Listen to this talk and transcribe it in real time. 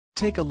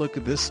take a look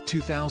at this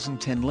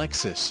 2010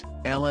 Lexus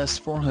LS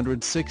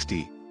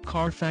 460.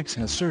 Carfax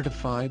has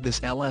certified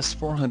this LS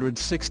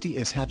 460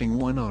 as having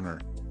one owner.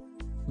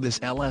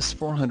 This LS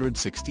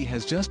 460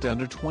 has just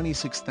under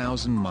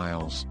 26,000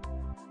 miles.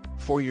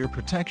 For your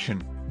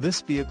protection,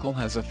 this vehicle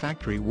has a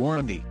factory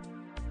warranty.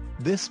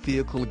 This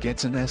vehicle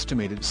gets an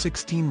estimated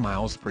 16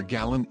 miles per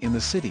gallon in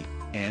the city,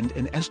 and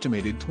an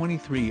estimated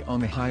 23 on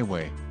the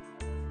highway.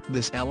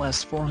 This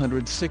LS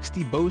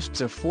 460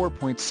 boasts a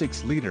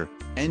 4.6-liter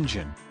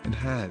engine, and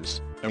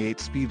has a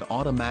 8-speed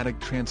automatic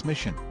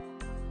transmission.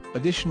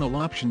 Additional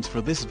options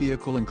for this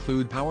vehicle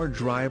include power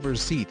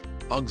driver's seat,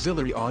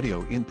 auxiliary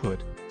audio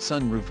input,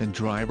 sunroof and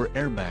driver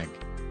airbag.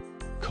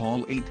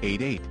 Call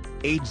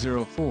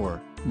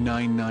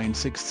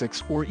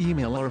 888-804-9966 or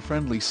email our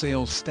friendly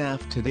sales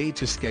staff today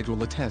to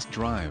schedule a test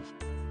drive.